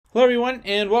Hello everyone,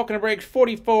 and welcome to break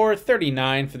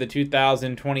 4439 for the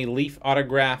 2020 Leaf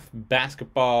Autograph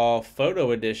Basketball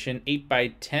Photo Edition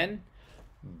 8x10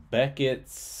 Beckett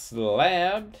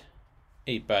Slabbed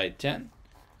 8x10.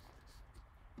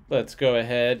 Let's go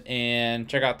ahead and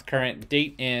check out the current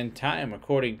date and time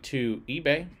according to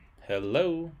eBay.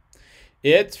 Hello.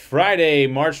 It's Friday,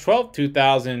 March 12th,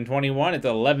 2021. It's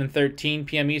 11:13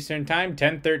 p.m. Eastern Time,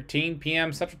 10:13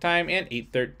 p.m. Central Time, and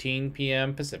 8:13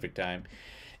 p.m. Pacific Time.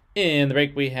 In the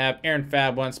break, we have Aaron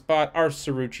Fab 1 spot,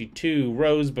 Arsarucci 2,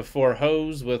 Rose Before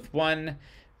Hose with 1,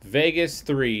 Vegas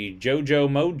 3, JoJo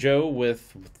Mojo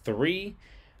with 3,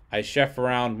 I Chef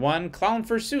Around 1, Clown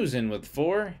for Susan with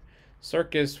 4,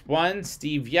 Circus 1,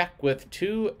 Steve Yeck with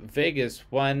 2, Vegas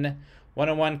 1,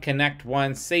 101 Connect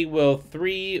 1, Say Will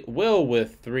 3, Will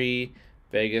with 3,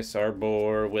 Vegas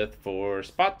Arbor with 4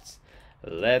 spots.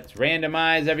 Let's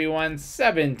randomize everyone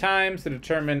 7 times to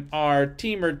determine our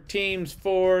teams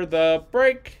for the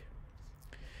break.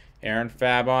 Aaron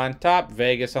Fab on top,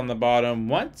 Vegas on the bottom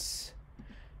once,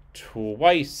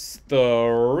 twice,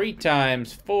 3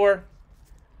 times, 4,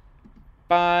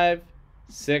 5,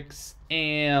 6,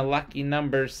 and lucky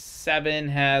number 7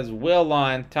 has Will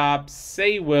on top,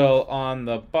 Say Will on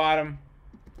the bottom.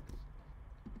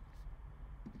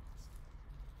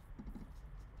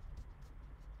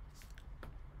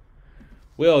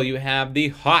 Will, you have the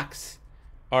Hawks,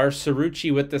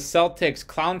 Arsarucci with the Celtics,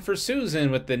 Clown for Susan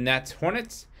with the Nets,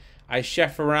 Hornets, I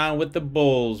Chef Around with the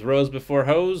Bulls, Rose Before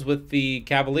Hose with the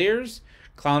Cavaliers,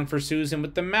 Clown for Susan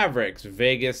with the Mavericks,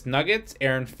 Vegas Nuggets,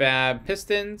 Aaron Fab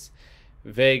Pistons,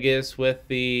 Vegas with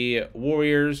the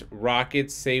Warriors,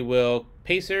 Rockets, Say Will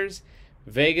Pacers,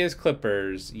 Vegas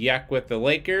Clippers, Yak with the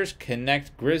Lakers,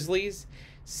 Connect Grizzlies,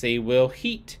 Say Will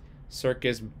Heat,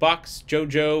 Circus Bucks,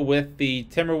 JoJo with the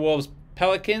Timberwolves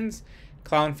Pelicans,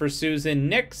 Clown for Susan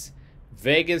Knicks,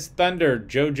 Vegas Thunder,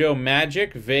 JoJo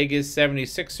Magic, Vegas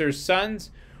 76ers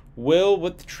Suns, Will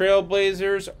with the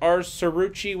Trailblazers,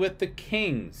 Arsarucci with the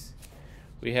Kings.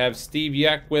 We have Steve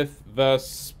Yeck with the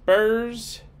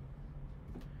Spurs,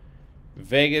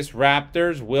 Vegas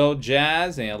Raptors, Will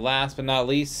Jazz, and last but not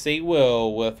least, Say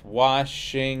Will with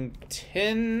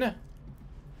Washington.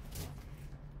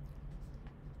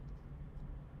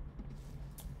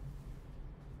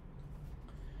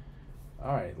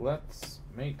 All right, let's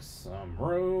make some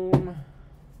room.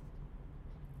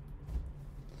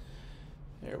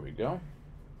 There we go.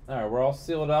 All right, we're all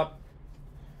sealed up.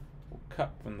 We'll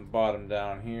cut from the bottom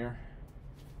down here.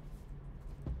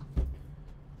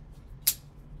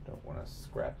 Don't want to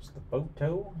scratch the boat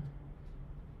toe.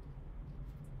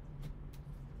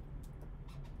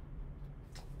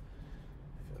 If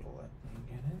it'll let me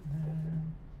get in there.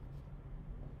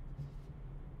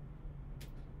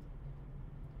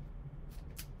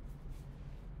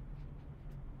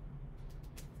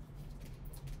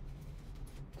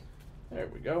 There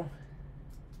we go.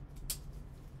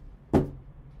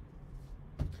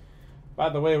 By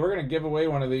the way, we're going to give away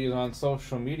one of these on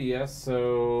social media,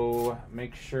 so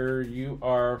make sure you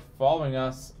are following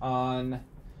us on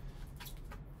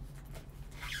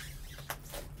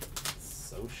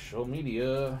social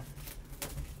media.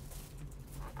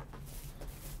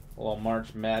 A little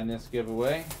March Madness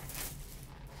giveaway.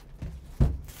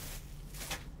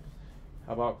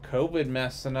 How about COVID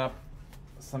messing up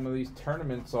some of these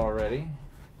tournaments already?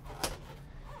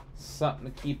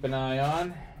 Something to keep an eye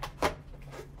on.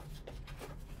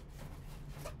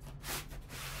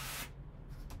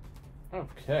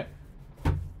 Okay.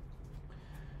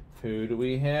 Who do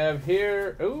we have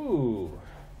here? Ooh.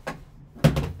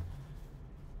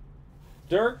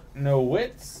 Dirk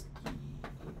Nowitzki.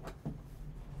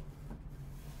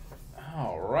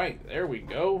 All right, there we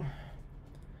go.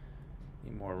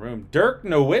 Need more room. Dirk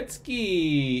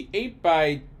Nowitzki,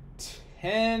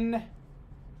 8x10.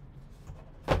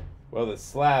 Well, the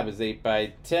slab is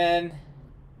 8x10.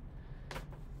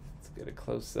 Let's get a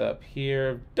close up here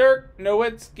of Dirk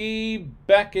Nowitzki,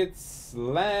 Beckett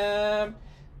Slab.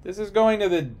 This is going to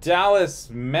the Dallas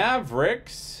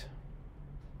Mavericks.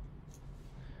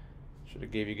 Should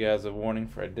have gave you guys a warning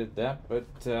for I did that, but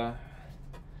there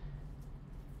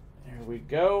we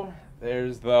go.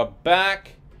 There's the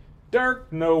back.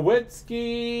 Dirk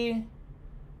Nowitzki,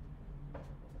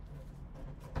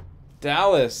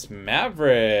 Dallas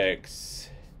Mavericks.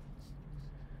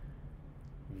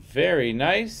 Very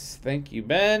nice. Thank you,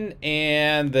 Ben.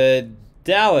 And the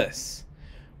Dallas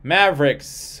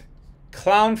Mavericks,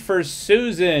 Clown for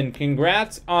Susan.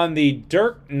 Congrats on the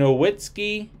Dirk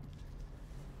Nowitzki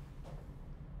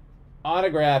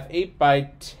autograph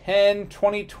 8x10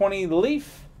 2020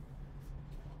 Leaf.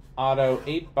 Auto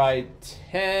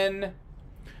 8x10.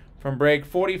 From break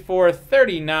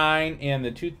 4439 and the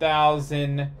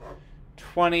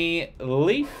 2020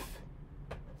 Leaf.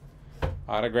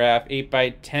 Autograph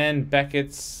 8x10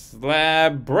 Beckett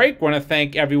slab break. Want to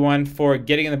thank everyone for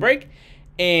getting in the break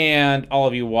and all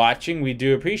of you watching. We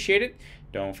do appreciate it.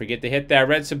 Don't forget to hit that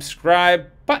red subscribe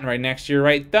button right next to your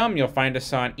right thumb. You'll find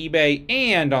us on eBay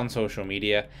and on social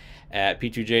media at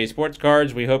P2J Sports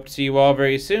Cards. We hope to see you all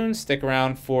very soon. Stick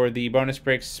around for the bonus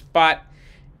break spot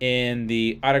in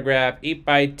the autograph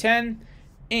 8x10.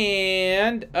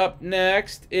 And up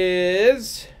next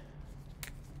is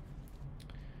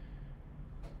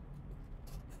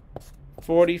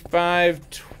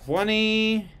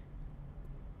 45-20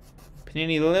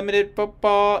 Panini Limited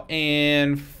Football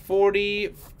and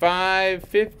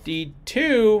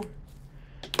 45-52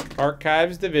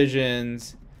 Archives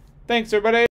Divisions. Thanks, everybody.